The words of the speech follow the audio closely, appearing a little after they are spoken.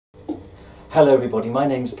Hello everybody, my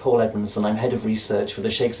name's Paul Edmonds and I'm Head of Research for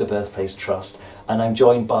the Shakespeare Birthplace Trust, and I'm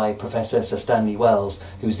joined by Professor Sir Stanley Wells,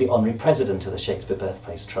 who's the Honorary President of the Shakespeare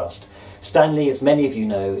Birthplace Trust. Stanley, as many of you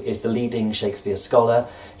know, is the leading Shakespeare scholar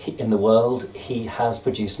in the world. He has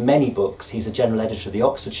produced many books. He's a general editor of the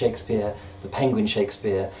Oxford Shakespeare, the Penguin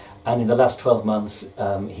Shakespeare, and in the last 12 months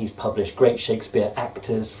he's published great Shakespeare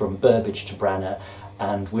actors from Burbage to Branner,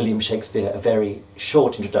 and William Shakespeare, a very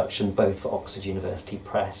short introduction, both for Oxford University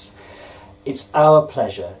Press. It's our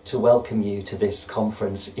pleasure to welcome you to this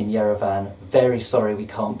conference in Yerevan. Very sorry we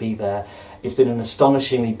can't be there. It's been an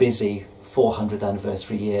astonishingly busy 400th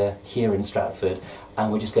anniversary year here in Stratford,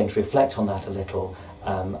 and we're just going to reflect on that a little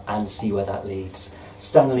and see where that leads.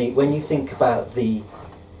 Stanley, when you think about the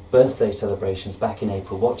birthday celebrations back in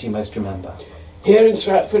April, what do you most remember? Here in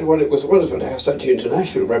Stratford, well, it was wonderful to have such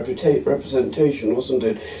international representation, wasn't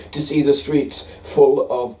it? To see the streets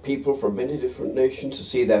full of people from many different nations, to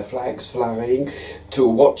see their flags flying, to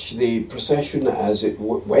watch the procession as it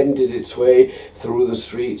wended its way through the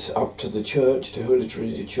streets up to the church, to Holy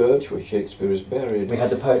Trinity Church, where Shakespeare is buried. We had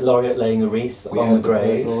the Poet Laureate laying a wreath on the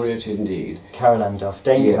grave. Poet Laureate, indeed. Carol Ann Duffy,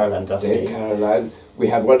 Dame Carol Ann Duffy. Dame Carol Ann. We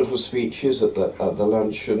had wonderful speeches at the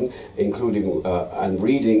luncheon, including and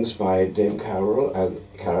readings by Dame Carol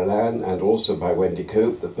Ann, and also by Wendy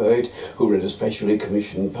Cope, the poet, who read a specially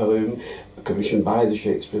commissioned poem commissioned by the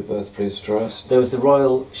Shakespeare Birthplace Trust. There was the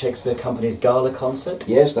Royal Shakespeare Company's gala concert.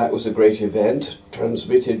 Yes, that was a great event,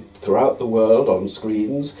 transmitted throughout the world on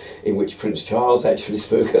screens, in which Prince Charles actually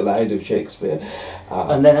spoke a line of Shakespeare.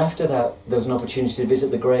 And then after that, there was an opportunity to visit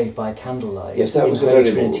the grave by candlelight. Yes, that was Holy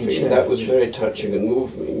very Trinity moving. Church. That was a very touching and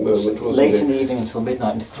moving moment, wasn't Late it? in the evening until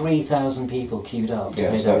midnight, and 3,000 people queued up to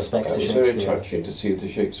pay their respects to Shakespeare. It was very touching to see the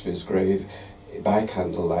Shakespeare's grave by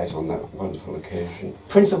candlelight on that wonderful occasion.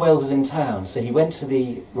 Prince of Wales is in town, so he went to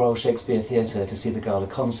the Royal Shakespeare Theatre to see the gala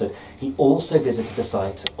concert. He also visited the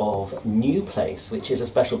site of New Place, which is a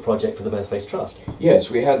special project for the Birthplace Trust. Yes,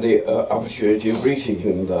 we had the opportunity of greeting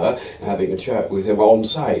him there, having a chat with him on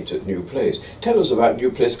site at New Place. Tell us about New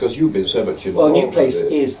Place, because you've been so much involved. Well, New Place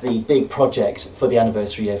is the big project for the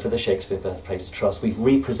anniversary year for the Shakespeare Birthplace Trust. We've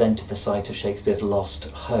represented the site of Shakespeare's lost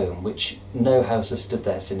home, which no house has stood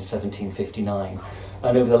there since 1759.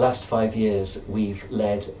 And over the last 5 years, we've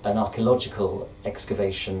led an archaeological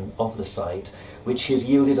excavation of the site, which has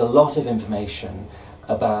yielded a lot of information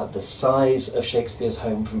about the size of Shakespeare's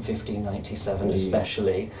home from 1597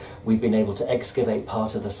 especially. We've been able to excavate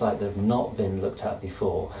part of the site that had not been looked at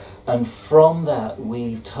before. And from that,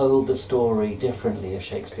 we've told the story differently of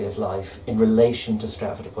Shakespeare's life in relation to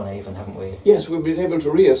Stratford-upon-Avon, haven't we? Yes, we've been able to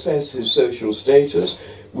reassess his social status.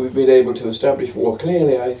 We've been able to establish more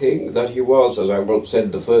clearly, I think, that he was, as I once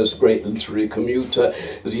said, the first great literary commuter,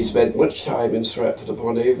 that he spent much time in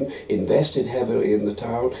Stratford-upon-Avon, invested heavily in the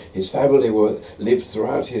town. His family lived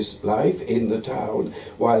throughout his life in the town,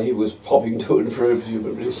 while he was popping to and fro,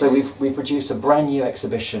 presumably. So we've produced a brand new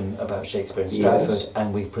exhibition about Shakespeare in Stratford, yes,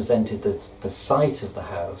 and we've presented the site of the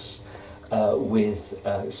house with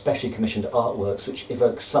specially commissioned artworks which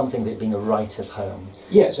evoke something of it being a writer's home.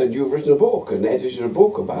 Yes, and you've written a book and edited a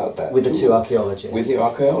book about that. With the two archaeologists. With the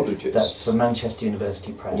archaeologists. That's for Manchester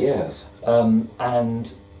University Press. Yes.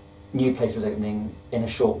 And New Place is opening in a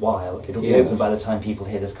short while. It'll be open by the time people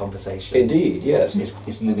hear this conversation. Indeed, yes.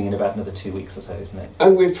 It's looming in about another 2 weeks or so, isn't it?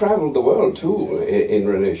 And we've travelled the world too in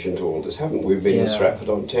relation to all this, haven't we? We've been in Stratford,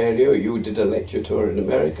 Ontario. You did a lecture tour in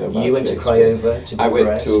America about You went to Craiova, to Bucharest. I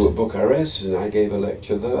went to Bucharest and I gave a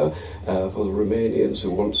lecture there for the Romanians,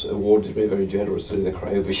 who once awarded me very generously the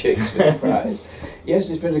Craiova Shakespeare Prize. Yes,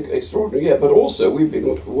 it's been extraordinary, but also we've been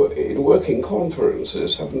in working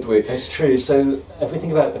conferences, haven't we? It's true. So if we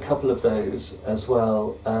think about a couple of those as well,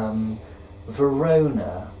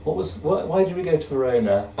 Verona. Why did we go to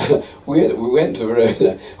Verona? we went to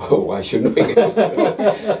Verona. Oh, why shouldn't we go to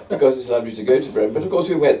Verona? Because it's lovely to go to Verona. But of course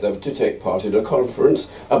we went there to take part in a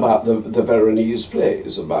conference about the Veronese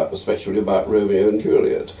plays, especially about Romeo and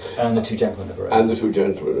Juliet. And the Two Gentlemen of Verona. And the Two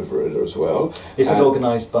Gentlemen of Verona as well. This was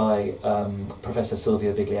organised by Professor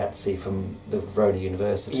Silvio Bigliazzi from the Verona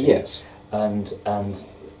University. Yes. And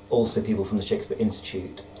also people from the Shakespeare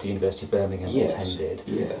Institute, the University of Birmingham, attended.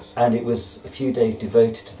 Yes. And it was a few days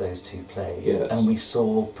devoted to those two plays. Yes. And we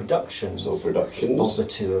saw productions of the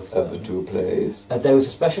two of them. Of the two plays. There was a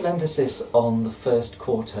special emphasis on the first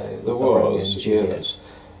quarto of Romeo and Juliet. Yes.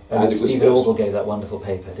 And Stephen Orgel gave that wonderful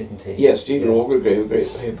paper, didn't he? Yes, Stephen Orgel gave a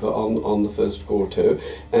great paper on the first quarto,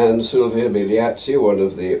 and Silvio Bigliazzi, one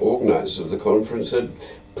of the organisers of the conference, had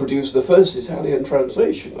produced the first Italian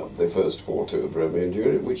translation of the first quarto of Romeo and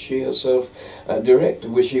Juliet, which she herself directed,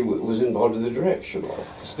 which she was involved in the direction of.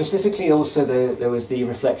 Specifically, also there was the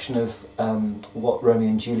reflection of what Romeo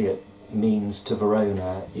and Juliet means to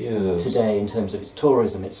Verona today in terms of its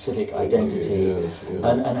tourism, its civic identity,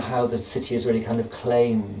 and how the city has really kind of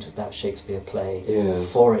claimed that Shakespeare play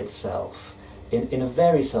for itself in a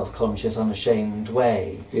very self-conscious, unashamed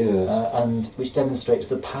way, and which demonstrates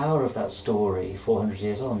the power of that story 400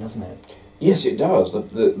 years on, doesn't it? Yes, it does.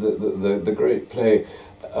 The great play,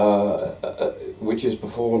 which is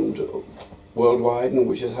performed worldwide and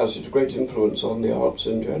which has such a great influence on the arts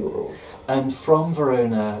in general. And from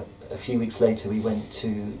Verona, a few weeks later, we went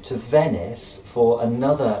to Venice for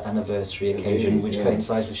another anniversary occasion, which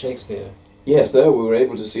coincides with Shakespeare. Yes, there we were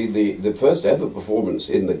able to see the first ever performance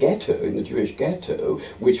in the ghetto, in the Jewish ghetto,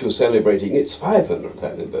 which was celebrating its 500th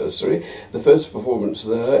anniversary. The first performance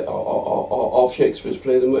there of Shakespeare's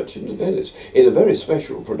play The Merchant of Venice, in a very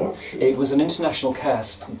special production. It was an international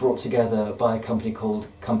cast brought together by a company called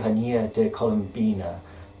Compagnia de Colombina,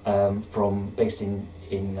 based in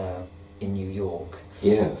New York.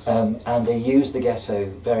 Yes. And they used the ghetto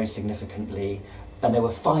very significantly. And there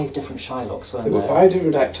were 5 different Shylocks, weren't there? There were 5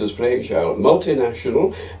 different actors playing Shylock,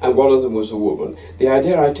 multinational, and one of them was a woman. The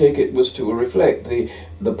idea, I take it, was to reflect the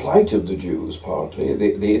plight of the Jews, partly,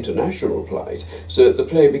 the international plight, so that the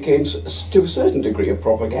play became, to a certain degree, a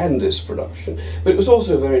propagandist production. But it was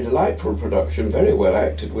also a very delightful production, very well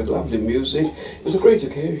acted, with lovely music. It was a great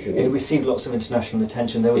occasion. It received lots of international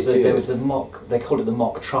attention. There was the mock, they called it the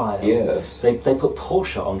mock trial. Yes. They put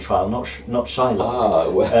Portia on trial, not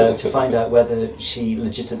Shylock, to find out whether she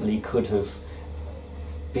legitimately could have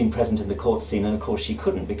been present in the court scene, and of course she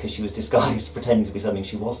couldn't because she was disguised, pretending to be something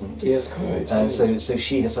she wasn't. Yes, quite. So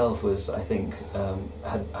she herself was, I think,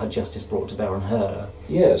 had justice brought to bear on her.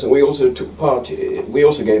 Yes, and we also took part. We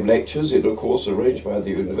also gave lectures in a course arranged by the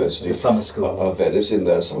University The summer school of Venice in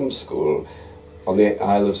their summer school on the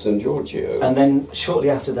Isle of St. Giorgio. And then shortly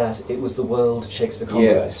after that, it was the World Shakespeare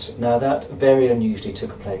Congress. Yes. Now that very unusually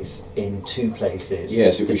took place in 2 places.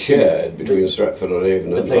 Yes, it was shared between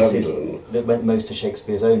Stratford-on-Avon and places London. That went most to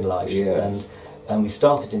Shakespeare's own life. Yes. And we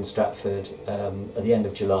started in Stratford at the end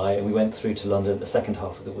of July, and we went through to London the second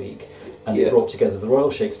half of the week, and it brought together the Royal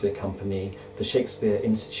Shakespeare Company, the Shakespeare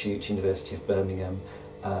Institute, University of Birmingham,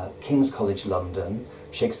 King's College London,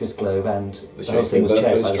 Shakespeare's Globe, and the whole thing was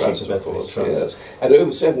chaired by the Shakespeare Birthplace Trust. Yes. And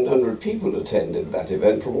over 700 people attended that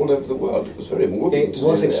event from all over the world. It was very moving. It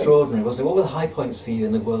was extraordinary, wasn't it? What were the high points for you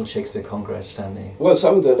in the World Shakespeare Congress, Stanley? Well,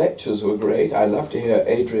 some of the lectures were great. I love to hear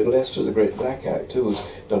Adrian Lester, the great black actor,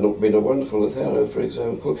 who's been a wonderful Othello, for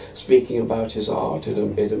example, speaking about his art in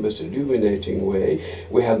a most illuminating way.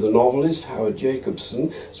 We had the novelist Howard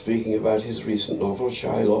Jacobson speaking about his recent novel,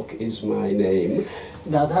 Shylock Is My Name.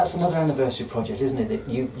 Now that's another anniversary project, isn't it,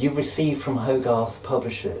 that you've received from Hogarth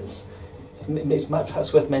Publishers. It's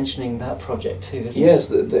perhaps worth mentioning that project too, isn't it? Yes,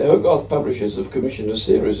 the Hogarth Publishers have commissioned a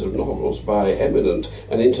series of novels by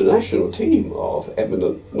an international team of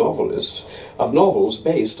eminent novelists, of novels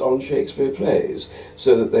based on Shakespeare plays,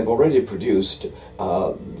 so that they've already produced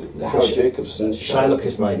Howard Jacobson's Shylock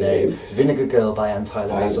Is My Name, Vinegar Girl by Anne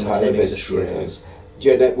Tyler, based on the Taming of the Shrew. Yes.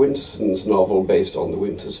 Jeanette Winterson's novel based on The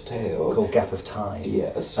Winter's Tale. Called Gap of Time.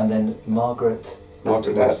 Yes. And then Margaret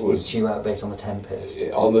Atwood's is due out based on The Tempest.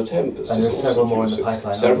 On The Tempest. And there are several more in the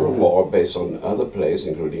pipeline. Several more based on other plays,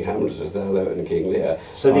 including Hamlet, Othello and King Lear.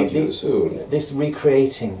 So this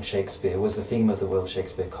recreating Shakespeare was the theme of the World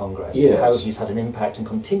Shakespeare Congress. Yes. How he's had an impact and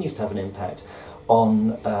continues to have an impact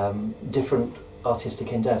on different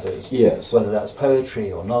artistic endeavours. Yes. Whether that's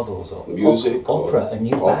poetry or novels or music, opera, a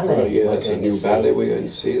new ballet. Yes, a new ballet we're going to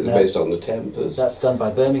see, based on The Tempest. That's done by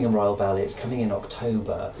Birmingham Royal Ballet. It's coming in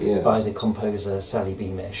October by the composer Sally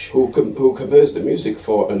Beamish, who composed the music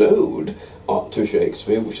for an ode to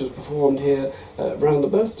Shakespeare, which was performed here around the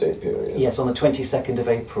birthday period. Yes, on the 22nd of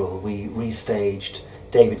April, we restaged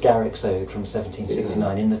David Garrick's ode from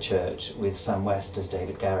 1769 in the church with Sam West as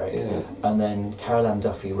David Garrick, and then Carol Ann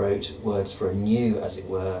Duffy wrote words for a new, as it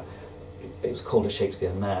were, it was called a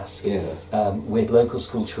Shakespeare Masque, with local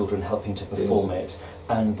school children helping to perform it,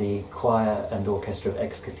 and the choir and orchestra of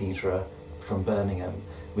Ex Cathedra from Birmingham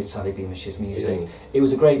with Sally Beamish's music. It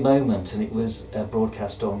was a great moment, and it was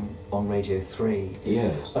broadcast on Radio 3.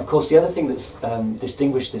 Yes. Of course, the other thing that's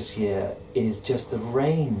distinguished this year is just the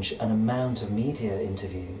range and amount of media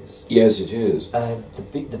interviews. Yes, it is.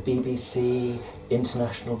 The BBC,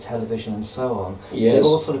 international television and so on. Yes. They've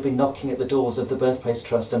all sort of been knocking at the doors of the Birthplace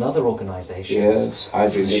Trust and other organisations. Yes,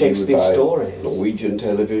 I've been Shakespeare by stories. Norwegian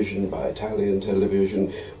television, by Italian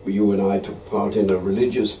television. You and I took part in a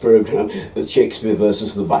religious programme with Shakespeare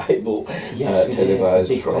versus the the Bible Yes, we televised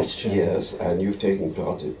did. Big from. Question. Yes, and you've taken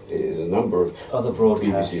part in a number of other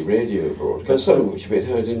broadcasts, BBC radio broadcasts, some of which have been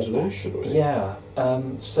heard internationally. Yeah,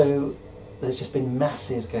 so there's just been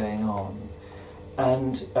masses going on,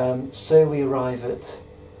 and so we arrive at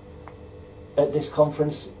this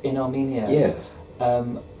conference in Armenia. Yes.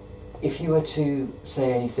 If you were to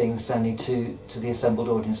say anything, Stanley, to the assembled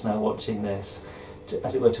audience now watching this,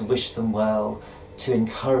 as it were, to wish them well, to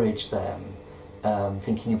encourage them,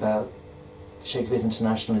 thinking about Shakespeare's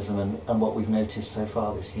internationalism and what we've noticed so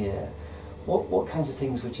far this year, what kinds of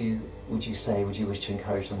things would you say, would you wish to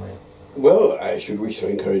encourage them with? Well, I should wish to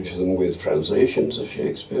encourage them with translations of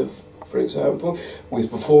Shakespeare, for example, with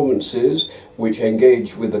performances which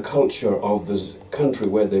engage with the culture of the country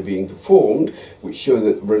where they're being performed, which show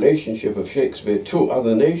the relationship of Shakespeare to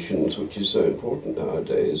other nations, which is so important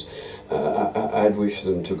nowadays. I'd wish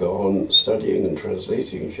them to go on studying and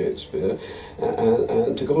translating Shakespeare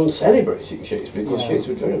and to go on celebrating Shakespeare, because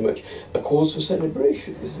Shakespeare is very much a cause for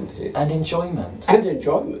celebration, isn't he? And enjoyment. And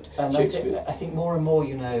enjoyment. And I think more and more,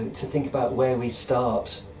 to think about where we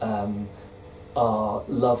start our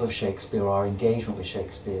love of Shakespeare, our engagement with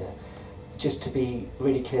Shakespeare, just to be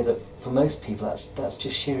really clear that for most people that's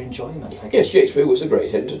just sheer enjoyment. Yes, Shakespeare was a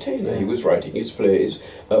great entertainer. Yeah. He was writing his plays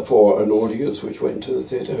for an audience which went to the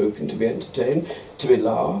theatre hoping to be entertained, to be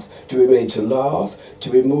made to laugh, to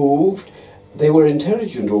be moved. They were an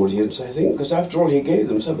intelligent audience, I think, because after all he gave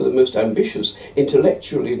them some of the most ambitious,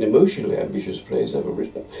 intellectually and emotionally ambitious plays ever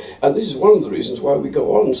written. And this is one of the reasons why we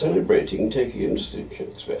go on celebrating and taking interest in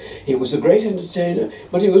Shakespeare. He was a great entertainer,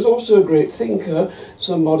 but he was also a great thinker,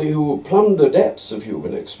 somebody who plumbed the depths of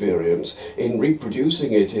human experience in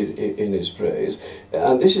reproducing it in his plays.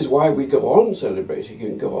 And this is why we go on celebrating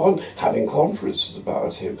him, go on having conferences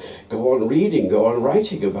about him, go on reading, go on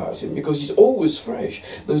writing about him, because he's always fresh.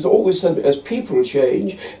 There's always something, as people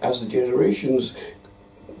change, as the generations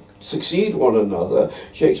succeed one another,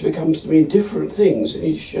 Shakespeare comes to mean different things in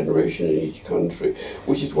each generation, in each country,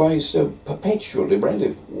 which is why he's so perpetually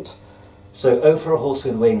relevant. So, oh for a horse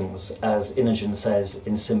with wings, as Imogen says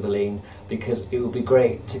in Cymbeline, because it would be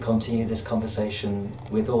great to continue this conversation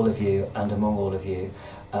with all of you and among all of you.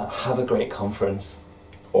 Have a great conference.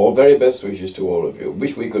 All very best wishes to all of you.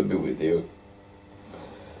 Wish we could be with you.